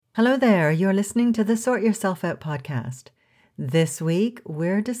Hello there, you're listening to the Sort Yourself Out podcast. This week,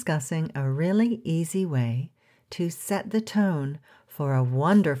 we're discussing a really easy way to set the tone for a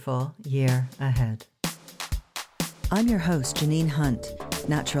wonderful year ahead. I'm your host, Janine Hunt,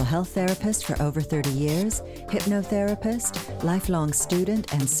 natural health therapist for over 30 years, hypnotherapist, lifelong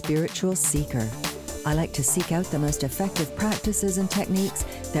student, and spiritual seeker. I like to seek out the most effective practices and techniques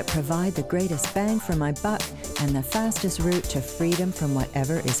that provide the greatest bang for my buck and the fastest route to freedom from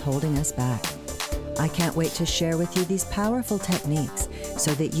whatever is holding us back. I can't wait to share with you these powerful techniques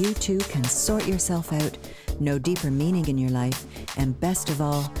so that you too can sort yourself out, know deeper meaning in your life, and best of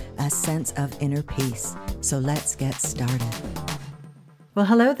all, a sense of inner peace. So let's get started. Well,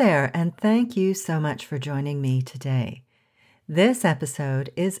 hello there, and thank you so much for joining me today. This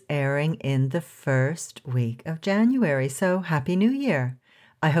episode is airing in the first week of January, so Happy New Year.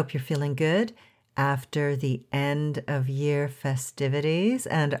 I hope you're feeling good after the end of year festivities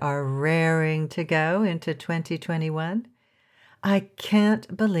and are raring to go into 2021. I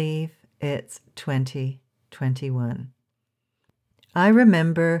can't believe it's 2021. I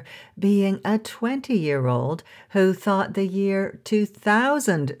remember being a 20-year-old who thought the year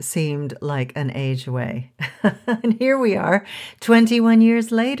 2000 seemed like an age away. And here we are, 21 years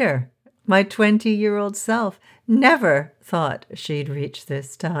later. My 20-year-old self never thought she'd reach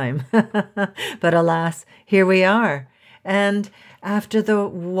this time. But alas, here we are. And after the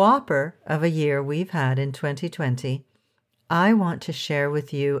whopper of a year we've had in 2020, I want to share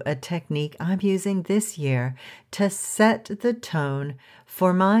with you a technique I'm using this year to set the tone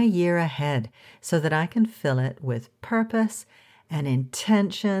for my year ahead so that I can fill it with purpose and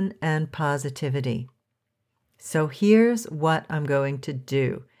intention and positivity. So here's what I'm going to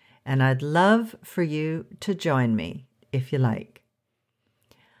do, and I'd love for you to join me if you like.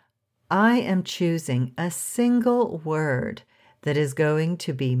 I am choosing a single word that is going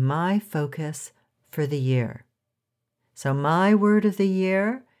to be my focus for the year. So my word of the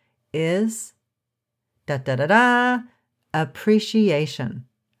year is appreciation.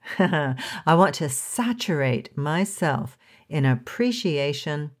 I want to saturate myself in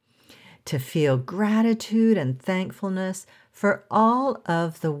appreciation, to feel gratitude and thankfulness for all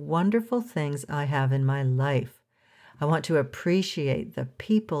of the wonderful things I have in my life. I want to appreciate the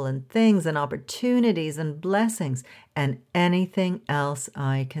people and things and opportunities and blessings and anything else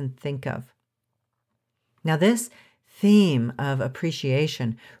I can think of. Now, this theme of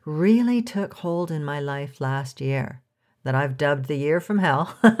appreciation really took hold in my life last year, that I've dubbed the year from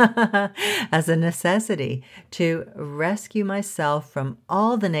hell, as a necessity to rescue myself from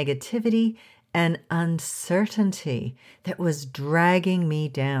all the negativity and uncertainty that was dragging me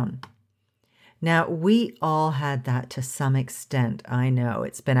down. Now, we all had that to some extent, I know.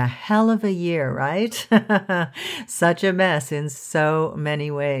 It's been a hell of a year, right? Such a mess in so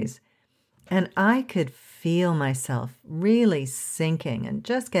many ways. And I could feel myself really sinking and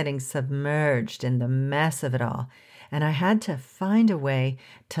just getting submerged in the mess of it all. And I had to find a way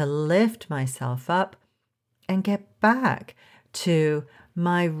to lift myself up and get back to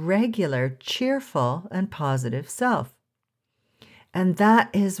my regular, cheerful, and positive self. And that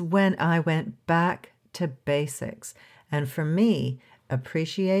is when I went back to basics. And for me,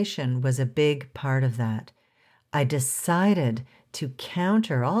 appreciation was a big part of that. I decided to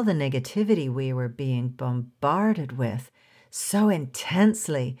counter all the negativity we were being bombarded with so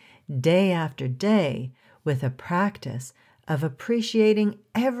intensely day after day with a practice of appreciating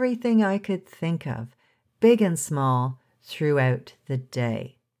everything I could think of, big and small, throughout the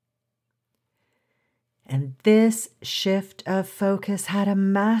day. And this shift of focus had a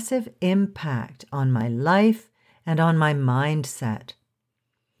massive impact on my life and on my mindset.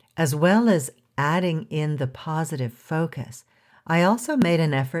 As well as adding in the positive focus, I also made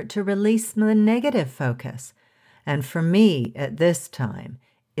an effort to release the negative focus. And for me, at this time,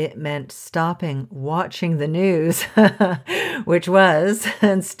 it meant stopping watching the news, which was,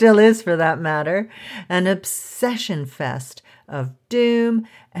 and still is for that matter, an obsession fest of doom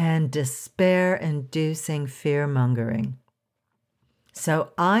and despair-inducing fear-mongering.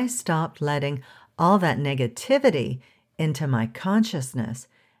 So I stopped letting all that negativity into my consciousness,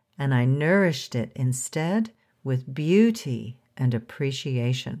 and I nourished it instead with beauty and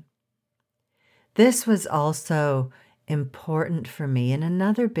appreciation. This was also important for me in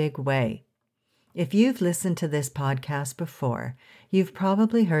another big way. If you've listened to this podcast before, you've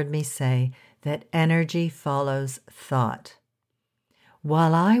probably heard me say that energy follows thought.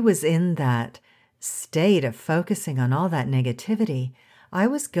 While I was in that state of focusing on all that negativity, I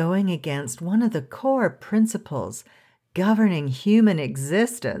was going against one of the core principles governing human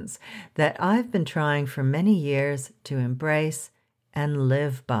existence that I've been trying for many years to embrace and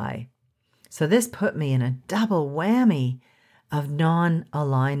live by. So this put me in a double whammy of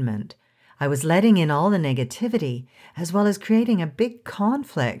non-alignment. I was letting in all the negativity, as well as creating a big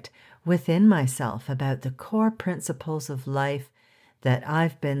conflict within myself about the core principles of life that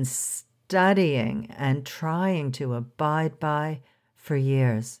I've been studying and trying to abide by for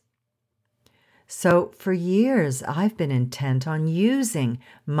years. So for years, I've been intent on using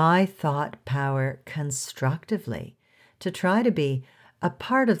my thought power constructively to try to be a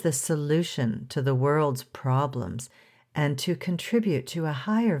part of the solution to the world's problems and to contribute to a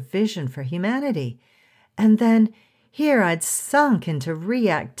higher vision for humanity. And then here I'd sunk into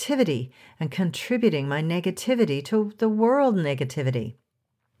reactivity and contributing my negativity to the world negativity.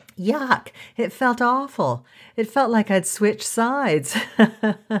 Yuck, it felt awful. It felt like I'd switched sides.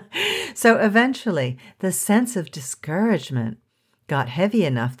 So eventually, the sense of discouragement got heavy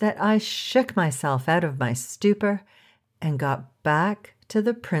enough that I shook myself out of my stupor and got back to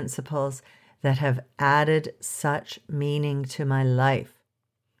the principles that have added such meaning to my life.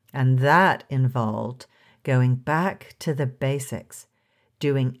 And that involved going back to the basics,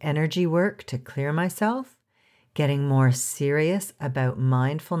 doing energy work to clear myself, getting more serious about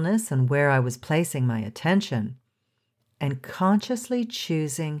mindfulness and where I was placing my attention, and consciously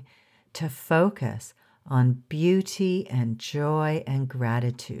choosing to focus on beauty and joy and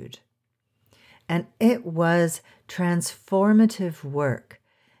gratitude. And it was transformative work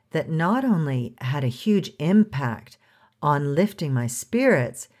that not only had a huge impact on lifting my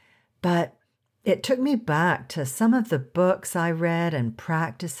spirits, but it took me back to some of the books I read and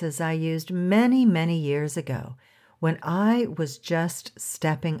practices I used many, many years ago when I was just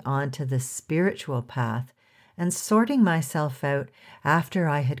stepping onto the spiritual path and sorting myself out after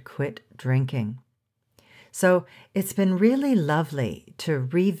I had quit drinking. So it's been really lovely to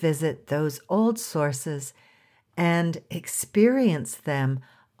revisit those old sources and experience them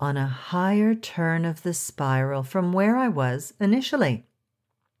on a higher turn of the spiral from where I was initially.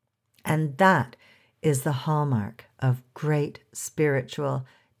 And that is the hallmark of great spiritual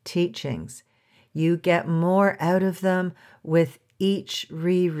teachings. You get more out of them with each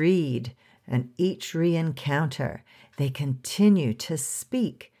reread and each re-encounter. They continue to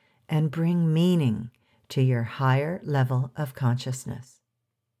speak and bring meaning to your higher level of consciousness.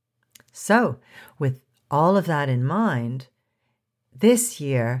 So, with all of that in mind, this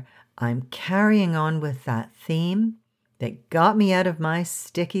year I'm carrying on with that theme that got me out of my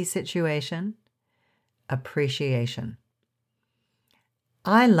sticky situation: appreciation.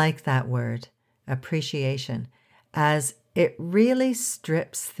 I like that word, appreciation, as it really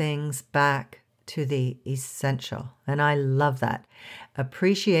strips things back to the essential, and I love that.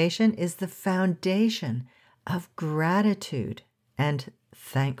 Appreciation is the foundation of gratitude and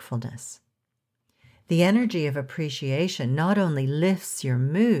thankfulness. The energy of appreciation not only lifts your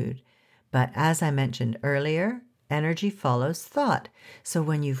mood, but as I mentioned earlier, energy follows thought. So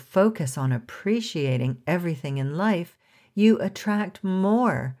when you focus on appreciating everything in life, you attract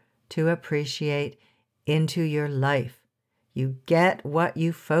more to appreciate into your life. You get what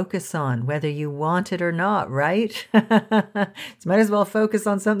you focus on, whether you want it or not, right? Might as well focus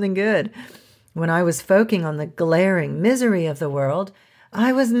on something good. When I was focusing on the glaring misery of the world,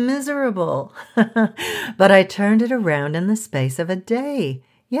 I was miserable. But I turned it around in the space of a day.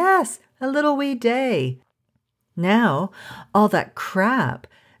 Yes, a little wee day. Now, all that crap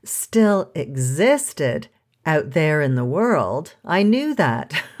still existed out there in the world. I knew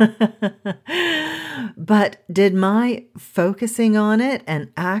that. But did my focusing on it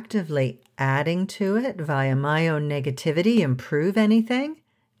and actively adding to it via my own negativity improve anything?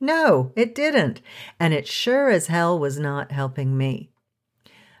 No, it didn't. And it sure as hell was not helping me.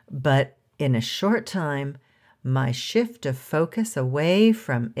 But in a short time, my shift of focus away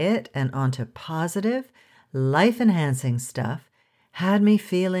from it and onto positive, life-enhancing stuff had me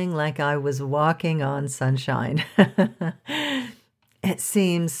feeling like I was walking on sunshine. It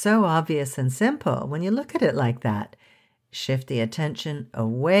seems so obvious and simple when you look at it like that. Shift the attention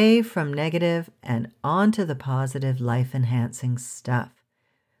away from negative and onto the positive, life-enhancing stuff.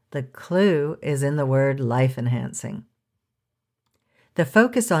 The clue is in the word life-enhancing. The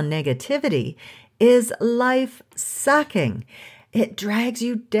focus on negativity is life-sucking. It drags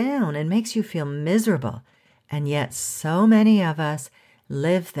you down and makes you feel miserable. And yet so many of us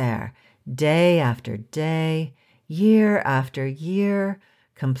live there day after day, year after year,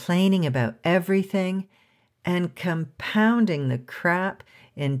 complaining about everything and compounding the crap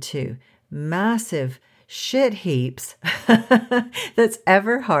into massive shit heaps that's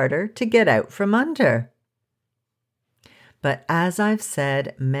ever harder to get out from under. But as I've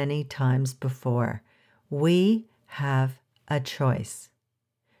said many times before, we have a choice.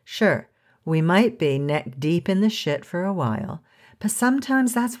 Sure, we might be neck deep in the shit for a while, but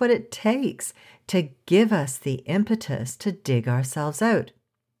sometimes that's what it takes to give us the impetus to dig ourselves out.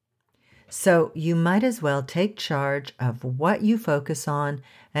 So you might as well take charge of what you focus on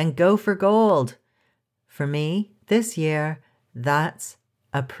and go for gold. For me, this year, that's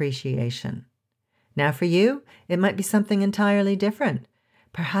appreciation. Now for you, it might be something entirely different.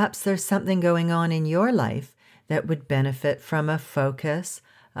 Perhaps there's something going on in your life that would benefit from a focus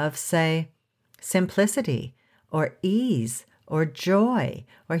of, say, simplicity or ease or joy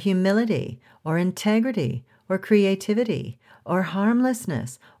or humility or integrity or creativity or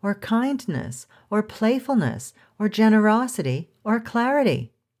harmlessness or kindness or playfulness or generosity or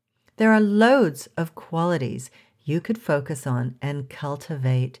clarity. There are loads of qualities you could focus on and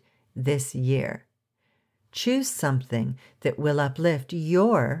cultivate this year. Choose something that will uplift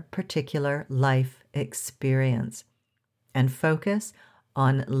your particular life experience and focus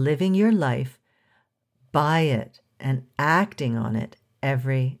on living your life by it and acting on it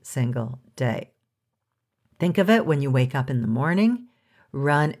every single day. Think of it when you wake up in the morning.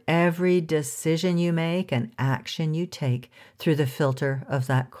 Run every decision you make and action you take through the filter of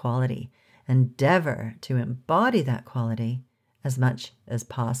that quality. Endeavor to embody that quality as much as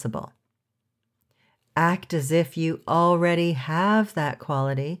possible. Act as if you already have that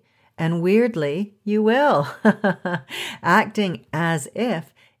quality, and weirdly, you will. Acting as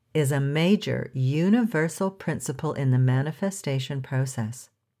if is a major universal principle in the manifestation process.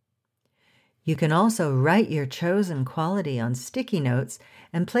 You can also write your chosen quality on sticky notes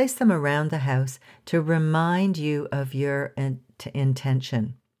and place them around the house to remind you of your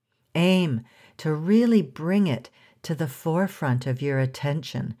intention. Aim to really bring it to the forefront of your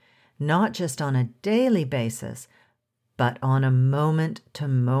attention, not just on a daily basis, but on a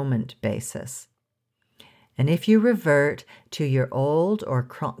moment-to-moment basis. And if you revert to your old or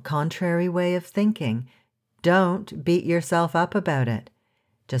contrary way of thinking, don't beat yourself up about it.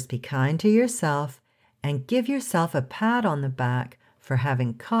 Just be kind to yourself and give yourself a pat on the back for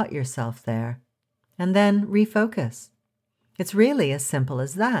having caught yourself there, and then refocus. It's really as simple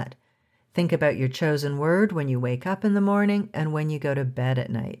as that. Think about your chosen word when you wake up in the morning and when you go to bed at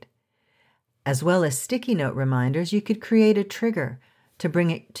night. As well as sticky note reminders, you could create a trigger to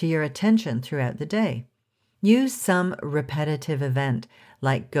bring it to your attention throughout the day. Use some repetitive event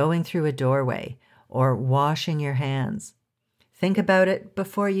like going through a doorway or washing your hands. Think about it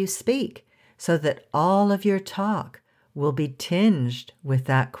before you speak so that all of your talk will be tinged with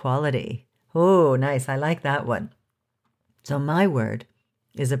that quality. Oh, nice. I like that one. So my word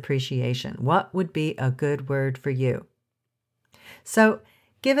is appreciation. What would be a good word for you? So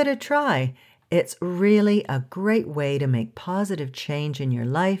give it a try. It's really a great way to make positive change in your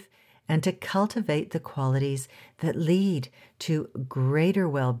life and to cultivate the qualities that lead to greater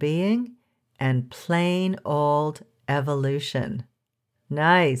well-being and plain old evolution.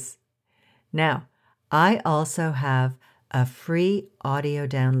 Nice. Now, I also have a free audio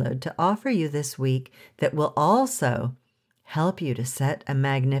download to offer you this week that will also help you to set a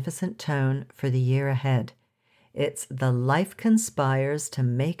magnificent tone for the year ahead. It's the Life Conspires to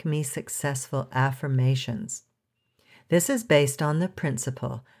Make Me Successful affirmations. This is based on the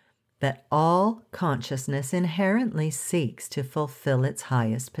principle that all consciousness inherently seeks to fulfill its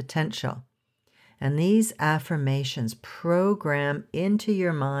highest potential. And these affirmations program into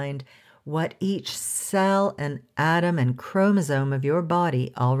your mind what each cell and atom and chromosome of your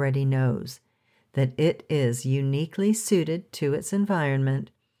body already knows, that it is uniquely suited to its environment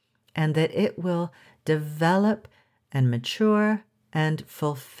and that it will develop and mature and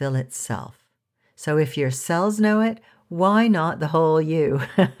fulfill itself. So if your cells know it, why not the whole you?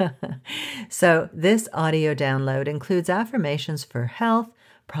 So this audio download includes affirmations for health,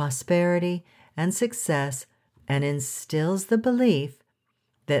 prosperity, and success, and instills the belief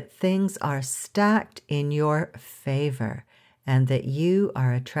that things are stacked in your favor and that you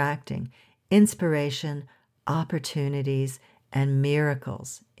are attracting inspiration, opportunities, and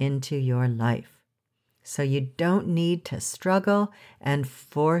miracles into your life. So you don't need to struggle and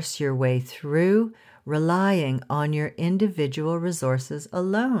force your way through, relying on your individual resources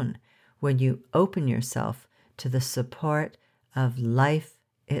alone when you open yourself to the support of life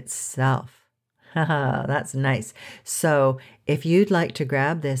itself. That's nice. So if you'd like to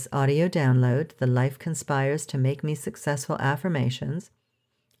grab this audio download, The Life Conspires to Make Me Successful affirmations,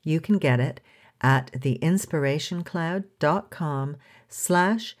 you can get it at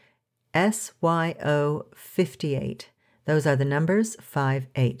theinspirationcloud.com/SYO58. Those are the numbers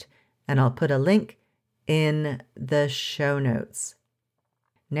 58. And I'll put a link in the show notes.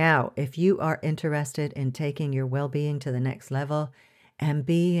 Now, if you are interested in taking your well-being to the next level and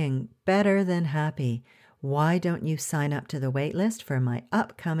being better than happy, why don't you sign up to the waitlist for my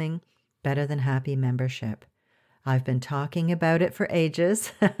upcoming Better Than Happy membership? I've been talking about it for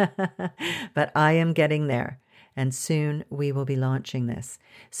ages, but I am getting there, and soon we will be launching this.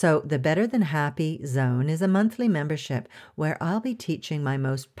 So the Better Than Happy Zone is a monthly membership where I'll be teaching my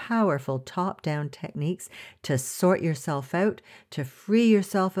most powerful top-down techniques to sort yourself out, to free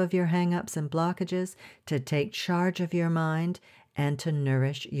yourself of your hang-ups and blockages, to take charge of your mind, and to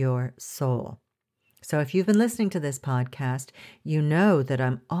nourish your soul. So if you've been listening to this podcast, you know that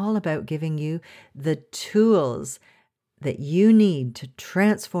I'm all about giving you the tools that you need to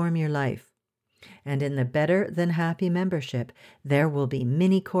transform your life. And in the Better Than Happy membership, there will be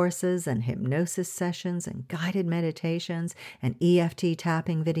mini courses and hypnosis sessions and guided meditations and EFT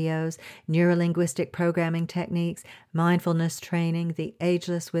tapping videos, neurolinguistic programming techniques, mindfulness training, the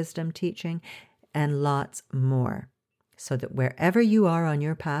ageless wisdom teaching, and lots more. So that wherever you are on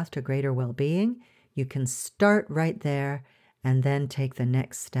your path to greater well-being, you can start right there and then take the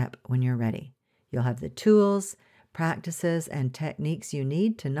next step when you're ready. You'll have the tools, practices, and techniques you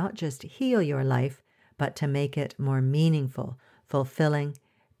need to not just heal your life, but to make it more meaningful, fulfilling,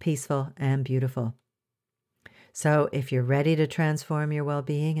 peaceful, and beautiful. So if you're ready to transform your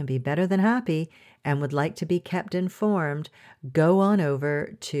well-being and be better than happy and would like to be kept informed, go on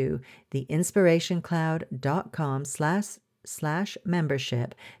over to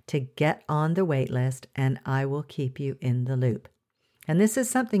theinspirationcloud.com/membership to get on the wait list, and I will keep you in the loop. And this is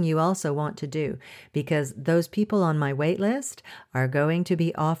something you also want to do, because those people on my wait list are going to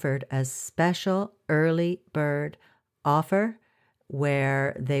be offered a special early bird offer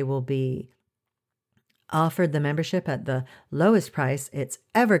where they will be offered the membership at the lowest price it's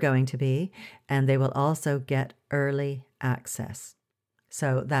ever going to be, and they will also get early access.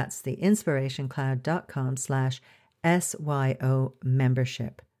 So that's theinspirationcloud.com/SYO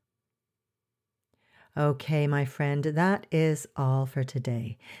membership. Okay, my friend, that is all for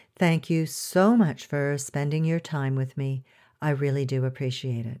today. Thank you so much for spending your time with me. I really do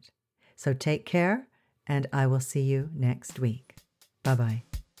appreciate it. So take care, and I will see you next week. Bye-bye.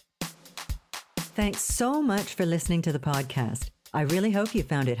 Thanks so much for listening to the podcast. I really hope you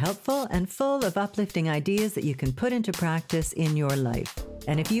found it helpful and full of uplifting ideas that you can put into practice in your life.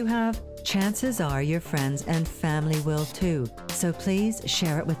 And if you have, chances are your friends and family will too. So please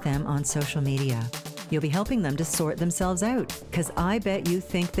share it with them on social media. You'll be helping them to sort themselves out, because I bet you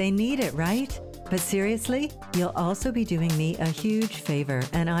think they need it, right? But seriously, you'll also be doing me a huge favor,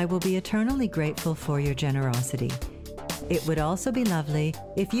 and I will be eternally grateful for your generosity. It would also be lovely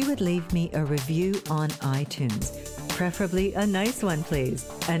if you would leave me a review on iTunes, preferably a nice one, please.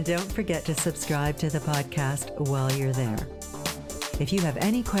 And don't forget to subscribe to the podcast while you're there. If you have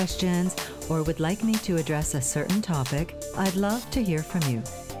any questions or would like me to address a certain topic, I'd love to hear from you.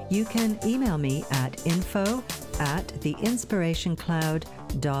 You can email me at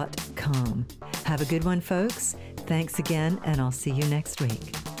info@theinspirationcloud.com. Have a good one, folks. Thanks again, and I'll see you next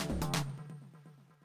week.